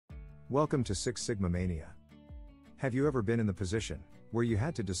Welcome to Six Sigma Mania. Have you ever been in the position where you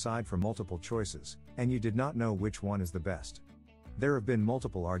had to decide from multiple choices, and you did not know which one is the best? There have been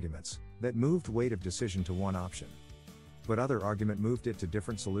multiple arguments that moved weight of decision to one option. But other argument moved it to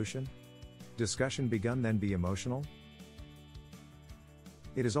different solution? Discussion begun then be emotional?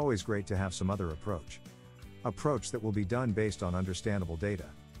 It is always great to have some other approach. Approach that will be done based on understandable data.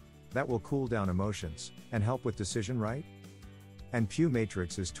 That will cool down emotions, and help with decision, right? And Pugh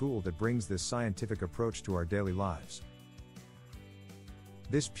Matrix is tool that brings this scientific approach to our daily lives.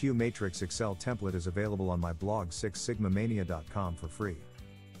 This Pugh Matrix Excel template is available on my blog sixsigmamania.com for free.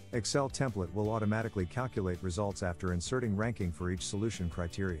 Excel template will automatically calculate results after inserting ranking for each solution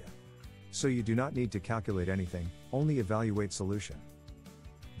criteria. So you do not need to calculate anything, only evaluate solution.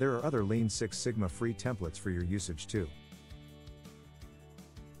 There are other Lean Six Sigma free templates for your usage too.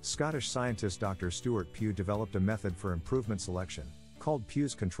 Scottish scientist Dr. Stuart Pugh developed a method for improvement selection, called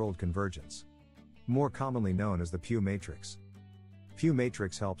Pugh's controlled convergence. More commonly known as the Pugh Matrix. Pugh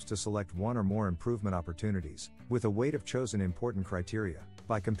Matrix helps to select one or more improvement opportunities, with a weight of chosen important criteria,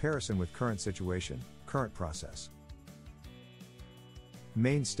 by comparison with current situation, current process.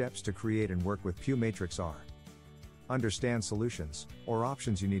 Main steps to create and work with Pugh Matrix are: understand solutions, or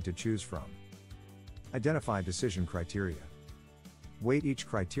options you need to choose from. Identify decision criteria. Weight each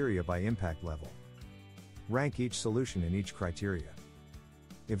criteria by impact level. Rank each solution in each criteria.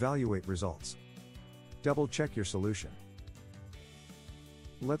 Evaluate results. Double check your solution.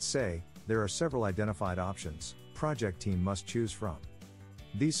 Let's say there are several identified options project team must choose from.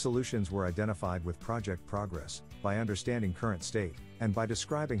 These solutions were identified with project progress, by understanding current state, and by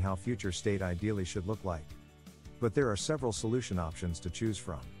describing how future state ideally should look like. But there are several solution options to choose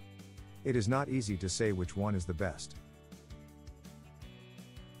from. It is not easy to say which one is the best.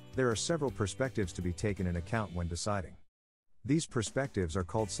 There are several perspectives to be taken in account when deciding. These perspectives are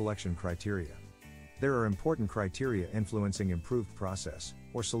called selection criteria. There are important criteria influencing improved process,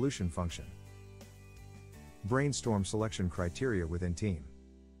 or solution function. Brainstorm selection criteria within team.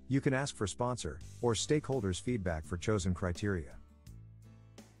 You can ask for sponsor, or stakeholders' feedback for chosen criteria.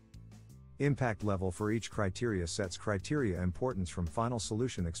 Impact level for each criteria sets criteria importance from final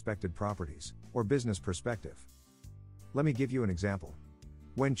solution expected properties, or business perspective. Let me give you an example.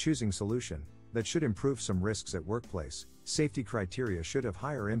 When choosing solution that should improve some risks at workplace, safety criteria should have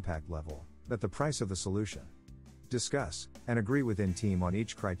higher impact level than the price of the solution. Discuss and agree within team on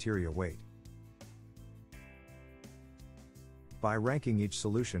each criteria weight. By ranking each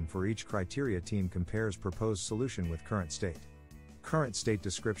solution for each criteria, team compares proposed solution with current state. Current state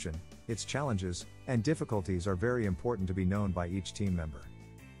description, its challenges and difficulties are very important to be known by each team member.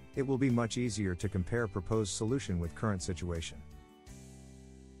 It will be much easier to compare proposed solution with current situation.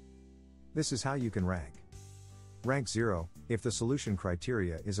 This is how you can rank. Rank 0, if the solution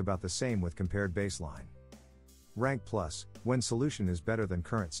criteria is about the same with compared baseline. Rank plus, when solution is better than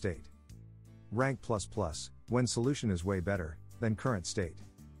current state. Rank plus plus, when solution is way better than current state.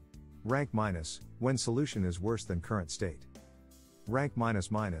 Rank minus, when solution is worse than current state. Rank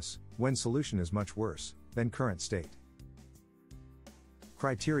minus minus, when solution is much worse than current state.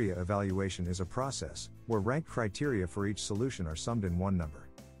 Criteria evaluation is a process where ranked criteria for each solution are summed in one number.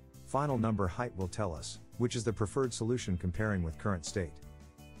 Final number height will tell us which is the preferred solution comparing with current state.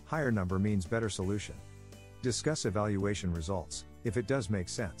 Higher number means better solution. Discuss evaluation results, if it does make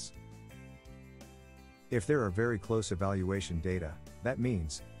sense. If there are very close evaluation data, that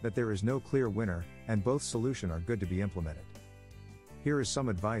means that there is no clear winner, and both solutions are good to be implemented. Here is some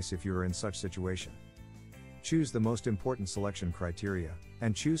advice if you are in such situation. Choose the most important selection criteria,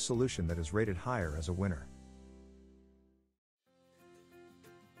 and choose solution that is rated higher as a winner.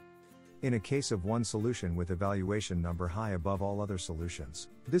 In a case of one solution with evaluation number high above all other solutions,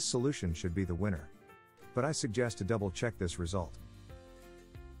 this solution should be the winner. But I suggest to double check this result.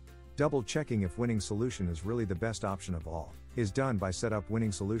 Double checking if winning solution is really the best option of all, is done by set up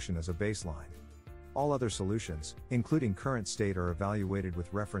winning solution as a baseline. All other solutions, including current state, are evaluated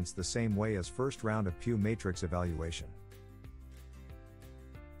with reference the same way as first round of Pugh Matrix evaluation.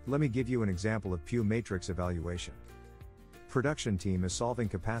 Let me give you an example of Pugh Matrix evaluation. Production team is solving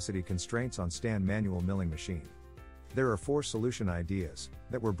capacity constraints on stand manual milling machine. There are 4 solution ideas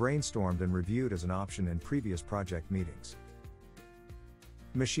that were brainstormed and reviewed as an option in previous project meetings.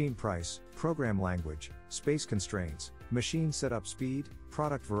 Machine price, program language, space constraints, machine setup speed,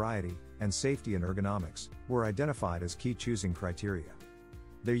 product variety, and safety and ergonomics were identified as key choosing criteria.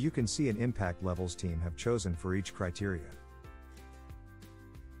 There you can see an impact levels team have chosen for each criteria.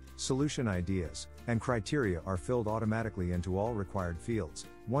 Solution ideas and criteria are filled automatically into all required fields,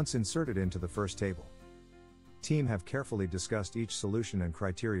 once inserted into the first table. Team have carefully discussed each solution and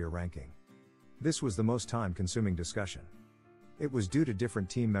criteria ranking. This was the most time-consuming discussion. It was due to different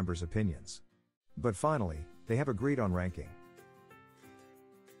team members' opinions. But finally, they have agreed on ranking.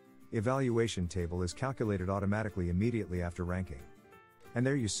 Evaluation table is calculated automatically immediately after ranking. And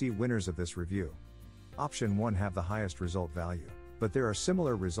there you see winners of this review. Option 1 have the highest result value, but there are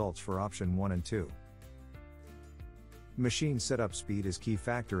similar results for option 1 and 2. Machine setup speed is key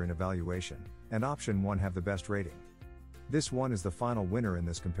factor in evaluation, and option 1 have the best rating. This one is the final winner in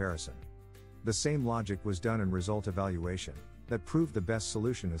this comparison. The same logic was done in result evaluation, that proved the best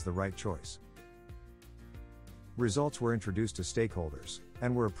solution is the right choice. Results were introduced to stakeholders,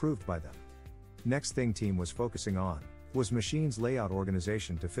 and were approved by them. Next thing team was focusing on, was machine's layout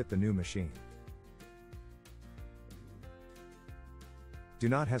organization to fit the new machine. Do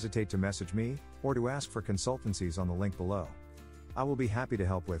not hesitate to message me, or to ask for consultancies on the link below. I will be happy to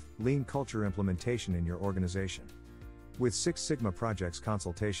help with lean culture implementation in your organization. With Six Sigma projects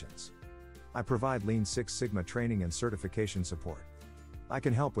consultations. I provide Lean Six Sigma training and certification support. I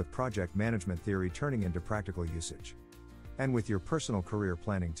can help with project management theory turning into practical usage. And with your personal career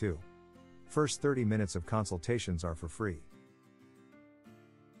planning too. First 30 minutes of consultations are for free.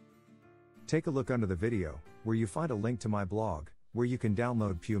 Take a look under the video, where you find a link to my blog, where you can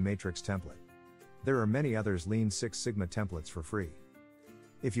download Pugh Matrix template. There are many others Lean Six Sigma templates for free.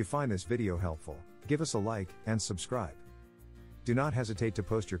 If you find this video helpful, give us a like and subscribe. Do not hesitate to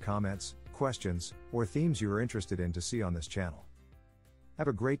post your comments, questions, or themes you are interested in to see on this channel. Have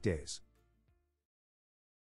a great days.